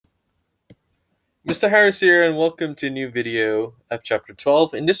Mr. Harris here, and welcome to a new video of Chapter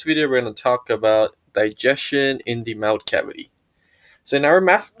 12. In this video, we're going to talk about digestion in the mouth cavity. So in our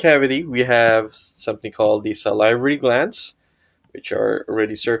mouth cavity, we have something called the salivary glands, which are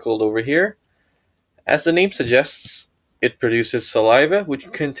already circled over here. As the name suggests, it produces saliva,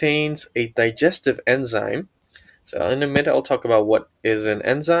 which contains a digestive enzyme. So in a minute, I'll talk about what is an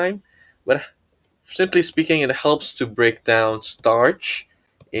enzyme, but simply speaking, it helps to break down starch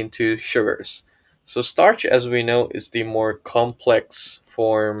into sugars. So starch, as we know, is the more complex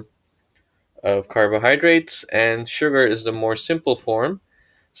form of carbohydrates, and sugar is the more simple form.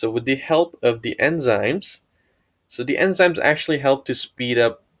 So with the help of the enzymes, the enzymes actually help to speed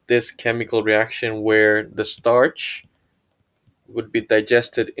up this chemical reaction where the starch would be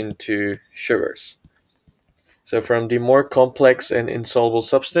digested into sugars. So from the more complex and insoluble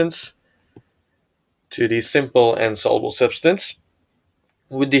substance to the simple and soluble substance,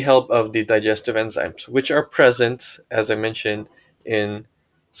 with the help of the digestive enzymes, which are present, as I mentioned, in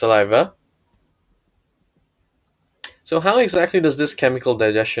saliva. So how exactly does this chemical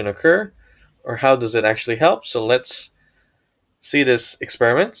digestion occur, or how does it actually help? So let's see this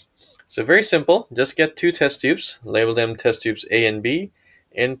experiment. So very simple, just get two test tubes, label them test tubes A and B,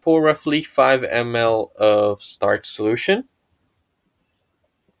 and pour roughly 5 ml of starch solution.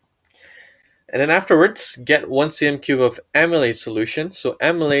 And then afterwards, get 1 cm cube of amylase solution. So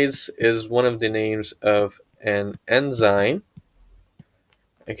amylase is one of the names of an enzyme.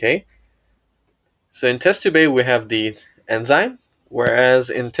 Okay, so in test tube A, we have the enzyme, whereas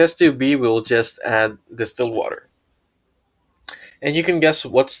in test tube B, we'll just add distilled water. And you can guess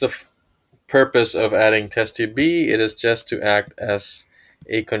what's the purpose of adding test tube B. It is just to act as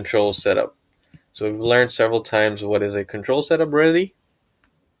a control setup. So we've learned several times what is a control setup already.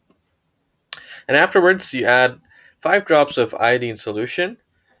 And afterwards, you add 5 drops of iodine solution.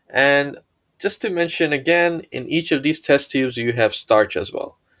 And just to mention again, in each of these test tubes, you have starch as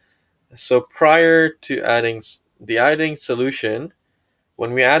well. So prior to adding the iodine solution,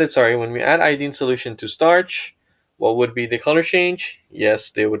 when we add iodine solution to starch, what would be the color change? Yes,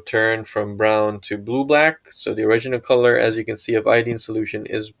 they would turn from brown to blue-black. So the original color, as you can see, of iodine solution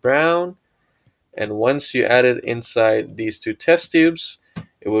is brown. And once you add it inside these two test tubes,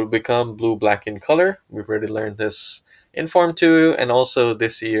 it will become blue-black in color. We've already learned this in Form 2 and also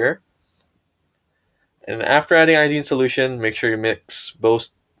this year. And after adding iodine solution, make sure you mix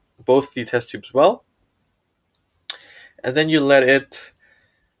both the test tubes well. And then you let it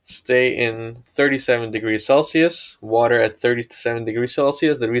stay in 37 degrees Celsius, water at 37 degrees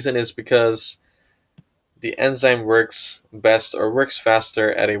Celsius. The reason is because the enzyme works best or works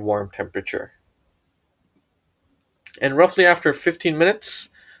faster at a warm temperature. And roughly after 15 minutes,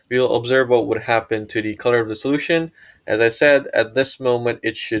 we will observe what would happen to the color of the solution. As I said, at this moment,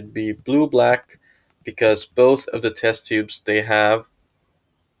 it should be blue-black because both of the test tubes, they have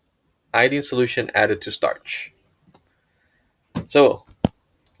iodine solution added to starch. So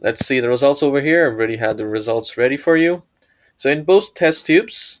let's see the results over here. I've already had the results ready for you. So in both test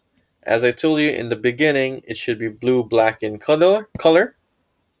tubes, as I told you in the beginning, it should be blue-black in color.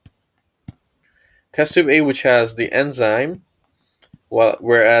 Test tube A, which has the enzyme,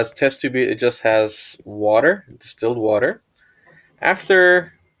 whereas test tube B, it just has water, distilled water.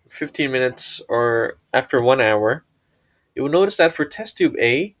 After 15 minutes or after 1 hour, you will notice that for test tube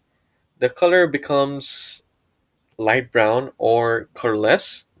A, the color becomes light brown or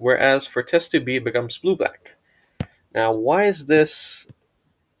colorless, whereas for test tube B, it becomes blue-black. Now, why is this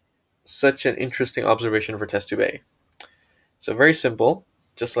such an interesting observation for test tube A? So very simple,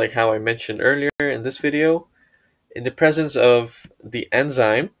 just like how I mentioned earlier in this video, in the presence of the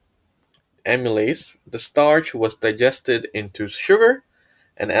enzyme, amylase, the starch was digested into sugar,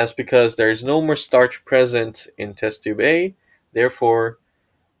 and as because there is no more starch present in test tube A, therefore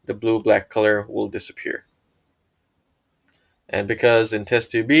the blue-black color will disappear. And because in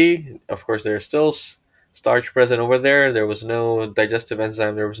test tube B, of course, there's still starch present over there was no digestive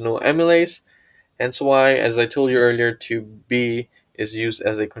enzyme, there was no amylase, hence why, as I told you earlier, tube B is used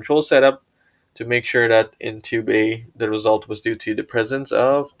as a control setup to make sure that in tube A, the result was due to the presence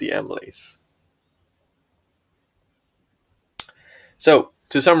of the amylase. So,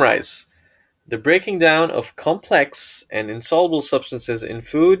 to summarize, the breaking down of complex and insoluble substances in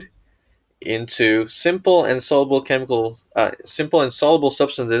food into simple and soluble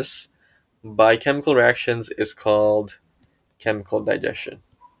substances by chemical reactions is called chemical digestion.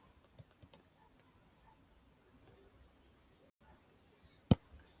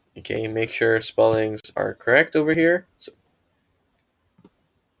 Okay, make sure spellings are correct over here.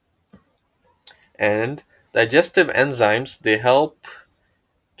 And digestive enzymes, they help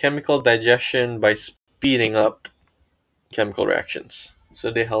chemical digestion by speeding up chemical reactions.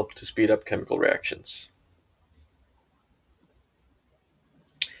 So they help to speed up chemical reactions.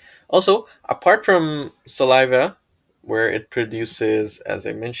 Also, apart from saliva, where it produces, as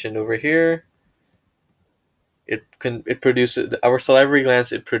I mentioned over here, it produces our salivary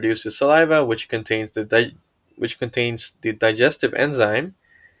glands. It produces saliva, which contains the digestive enzyme.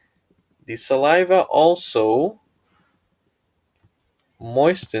 The saliva also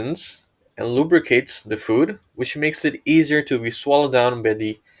moistens and lubricates the food, which makes it easier to be swallowed down by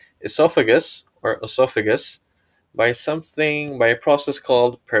the esophagus by a process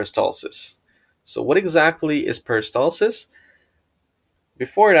called peristalsis. So what exactly is peristalsis?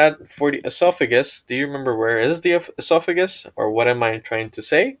 Before that, for the esophagus, do you remember where is the esophagus, or what am I trying to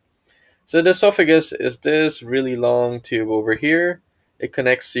say? So the esophagus is this really long tube over here. It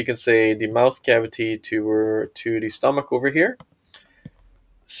connects, you can say, the mouth cavity to the stomach over here.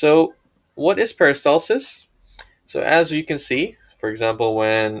 So what is peristalsis? So as you can see, for example,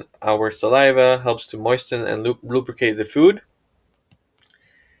 when our saliva helps to moisten and lubricate the food,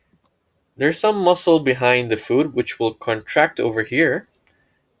 there's some muscle behind the food which will contract over here.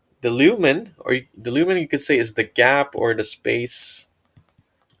 The lumen you could say is the gap or the space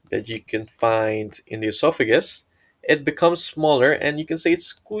that you can find in the esophagus. It becomes smaller, and you can say it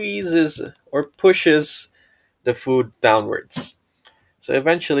squeezes or pushes the food downwards. So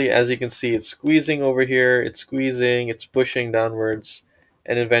eventually, as you can see, it's squeezing over here, it's squeezing, it's pushing downwards,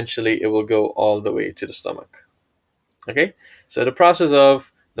 and eventually it will go all the way to the stomach. Okay, so the process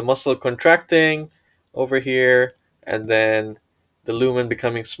of the muscle contracting over here, and then the lumen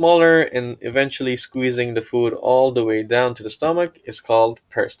becoming smaller, and eventually squeezing the food all the way down to the stomach is called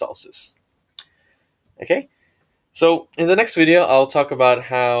peristalsis. Okay, so in the next video, I'll talk about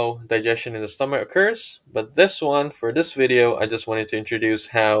how digestion in the stomach occurs, but for this video, I just wanted to introduce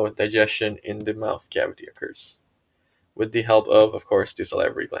how digestion in the mouth cavity occurs, with the help of course, the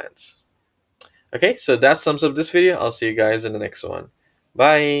salivary glands. Okay, so that sums up this video. I'll see you guys in the next one.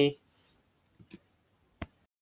 Bye!